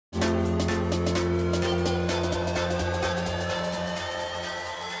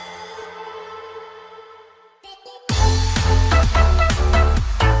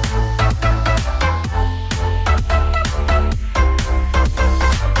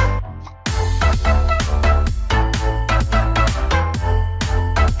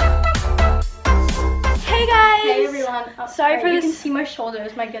Sorry for this. You can see my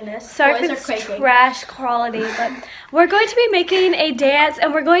shoulders. My goodness. Sorry for this trash quality, but we're going to be making a dance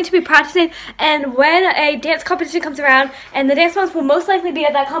and we're going to be practicing. And when a dance competition comes around, and the Dance Moms will most likely be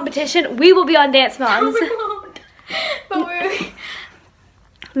at that competition, we will be on Dance Moms. But we're.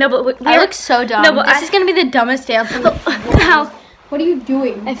 No, but I look so dumb. No, but this is gonna be the dumbest dance. Ow. What are you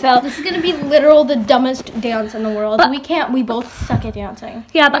doing? I fell. This is gonna be literal the dumbest dance in the world. But we both suck at dancing.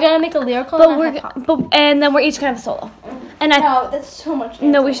 Yeah, we're but gonna make a lyrical and then we're each gonna have a solo. And no, that's so much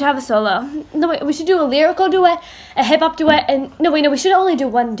dancing. No, we should have a solo. No, wait, we should do a lyrical duet, a hip hop duet, and no, wait, no, we should only do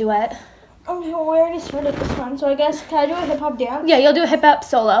one duet. Okay, well, we already started this one, so I guess can I do a hip hop dance? Yeah, you'll do a hip hop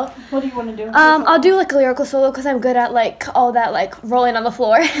solo. What do you want to do? I'll do like a lyrical solo because I'm good at like all that like rolling on the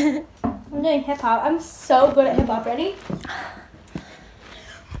floor. I'm doing hip hop. I'm so good at hip hop. Ready?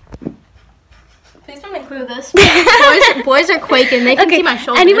 Please don't include this. boys are quaking. They can see my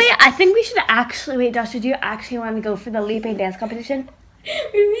shoulders. Anyway, I think we should actually wait. Josh, did you actually want to go for the leaping dance competition?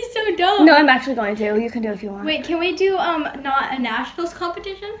 We'd be so dumb. No, I'm actually going to. You can do it if you want. Wait, can we do not a nationals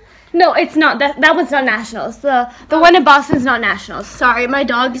competition? No, it's not. That one's not nationals. The one in Boston's not nationals. Sorry, my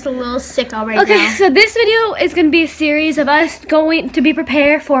dog is a little sick already. Okay, so this video is going to be a series of us going to be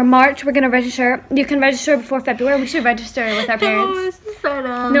prepared for March. We're going to register. You can register before February. We should register with our parents. No, this is so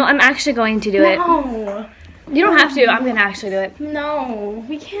dumb. No, I'm actually going to do it. No. You don't have to. I'm going to actually do it. No,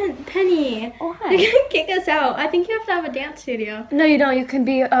 we can't. Penny. Why? They're going to kick us out. I think you have to have a dance studio. No, you don't. You can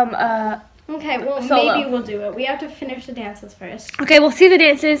be Okay, well, solo. maybe we'll do it. We have to finish the dances first. Okay, we'll see the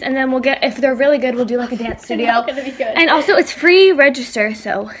dances, and then we'll get, if they're really good, we'll do like a dance studio. They're not gonna be good. And also, it's free register,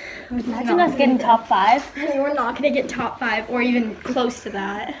 so imagine us getting top 5. We're not gonna get top 5 or even close to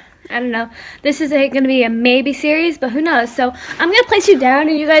that. I don't know. This is going to be a maybe series, but who knows? So I'm going to place you down,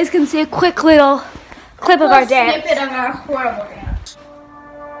 and you guys can see a quick little clip of our dance. Snippet of our horrible dance.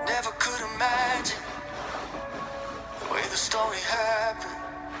 Never could imagine the way the story happened.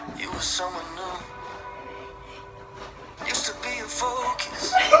 You were someone new. Used to be a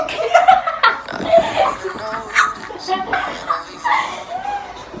focus. Now you don't even notice. And I leave alone.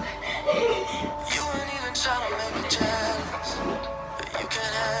 You ain't even trying to make me jealous. But you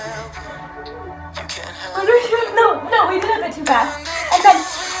can't help it. You can't help it. No, we did it a bit too fast. And then,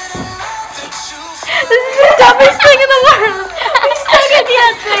 That you this is the dumbest thing in the world. We suck at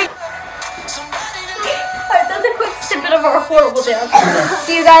dancing. somebody to Alright, that's a quick snippet of our horrible dance.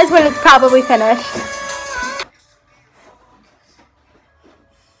 See you guys when it's probably finished.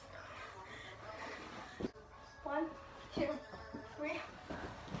 One, two, three.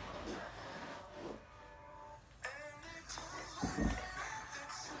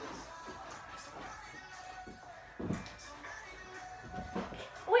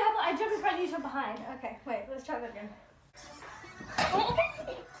 Wait, how about I jump in front of you, jump behind? Okay, wait, let's try that again. Oh,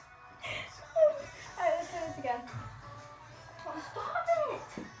 Alright, let's try this again. stop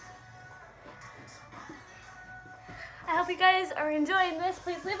it. I hope you guys are enjoying this.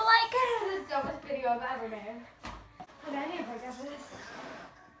 Please leave a like. This is the dumbest video I've ever made. Okay, I need a break after this.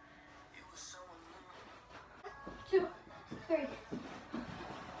 2, 3.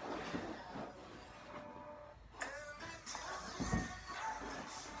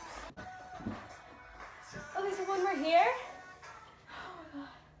 Okay, so when we're here,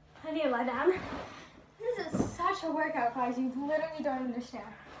 I need to lie down. This is such a workout, guys. You literally don't understand.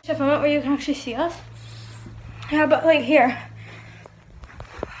 Chef, I want where you can actually see us. How about like here?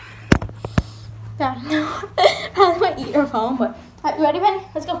 Yeah, no. Probably might eat your phone, but you ready, Penny?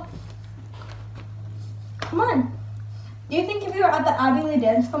 Let's go. Come on. Do you think if you were at the Abbey Lee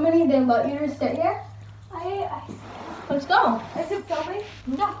Dance Company, they'd let you just sit here? Let's go. Is it filming?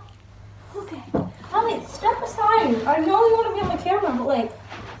 No. Okay. Elliot, step aside. I know you want to be on the camera, but like.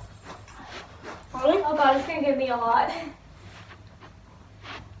 Really? Oh god, it's gonna give me a lot.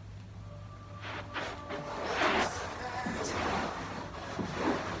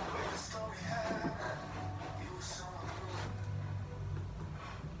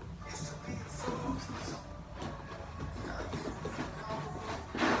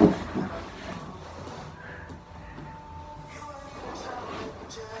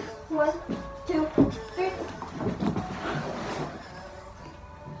 One, two, three.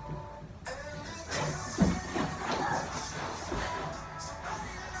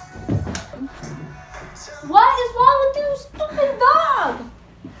 What is wrong with you, stupid dog?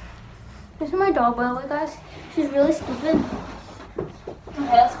 This is my dog, by the way, guys. She's really stupid.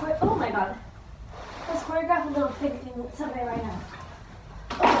 Okay, let's oh my god. Let's choreograph a little pig thing with somebody right now.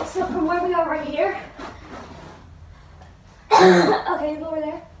 Okay, so from where we are right here. Okay, you go over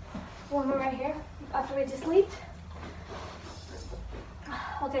there. One more right here. After we just leaped.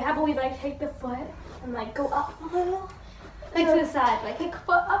 Okay, how about we like take the foot and like go up a little Like to the side, like kick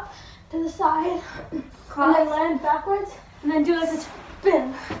foot up to the side, cross. and then land backwards, And then do like a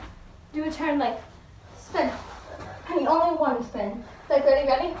spin. do a turn like spin. Honey, only one spin. Like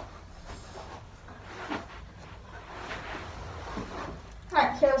ready?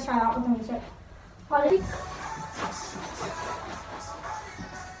 Alright, here, let's try it out with the music. Ready?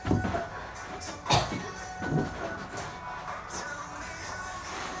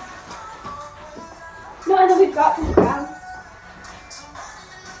 No, and then we drop to the ground.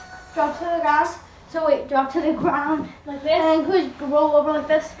 Drop to the ground. So wait, drop to the ground Like this. and then could roll over like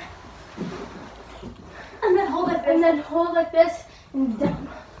this. And then hold like this. And then hold like this and down.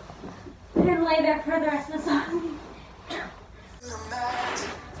 And lay there for the rest of the song.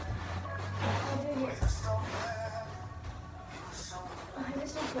 I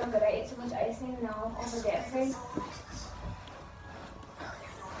just don't feel good. I ate so much icing now over dancing.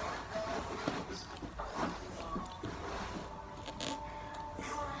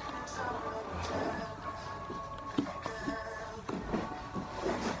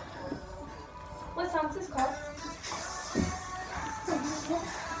 What song is this called?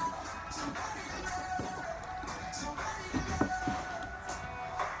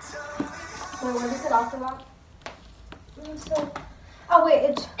 Wait, what is it also about? Oh wait,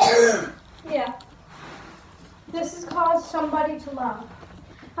 it's Yeah. this is called Somebody to Love.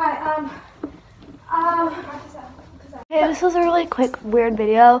 Alright, Hey, this was a really quick, weird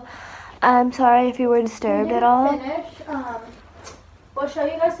video. I'm sorry if you were disturbed at all. finish. We'll show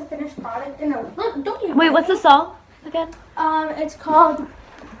you guys the finished product. No, look, don't you? Wait, what's the song again? It's called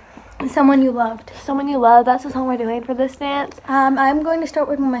Someone You Loved. Someone You Love. That's the song we're doing for this dance. I'm going to start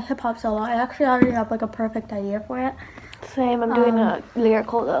working on my hip hop solo. I actually already have like a perfect idea for it. Same. I'm doing a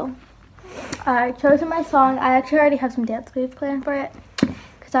lyrical though. I chosen my song. I actually already have some dance moves planned for it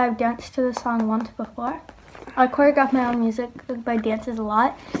because I've danced to the song once before. I choreograph my own music by dances a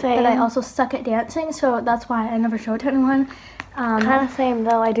lot, Same. but I also suck at dancing, so that's why I never show it to anyone. Kind of same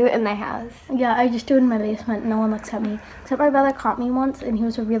though. I do it in my house. Yeah, I just do it in my basement. No one looks at me. Except my brother caught me once, and he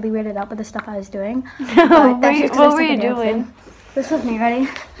was really weirded out by the stuff I was doing. But that's just 'cause I What suck were you at dancing. doing? This was me, ready?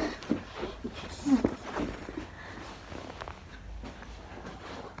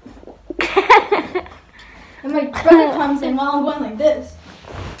 And my brother comes in while I'm going like this.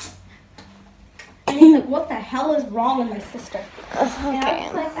 And he's like, what the hell is wrong with my sister? And I Okay.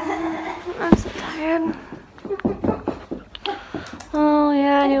 was like, I'm so tired. Oh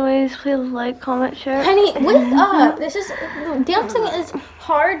yeah. Anyways, please like, comment, share. honey, wake up. This is, dancing is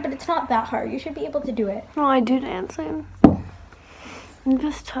hard, but it's not that hard. You should be able to do it. Oh, I do dancing. I'm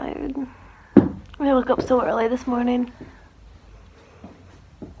just tired. I woke up so early this morning.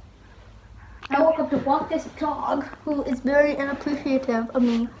 I woke up to walk this dog, who is very unappreciative of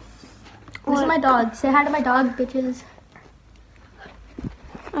me. This What? is my dog. Say hi to my dog, bitches.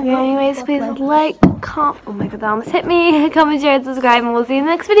 Okay, anyways, fuck, please like. oh my god, that almost hit me. Comment, share, and subscribe, and we'll see you in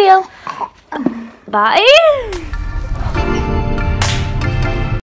the next video. Bye!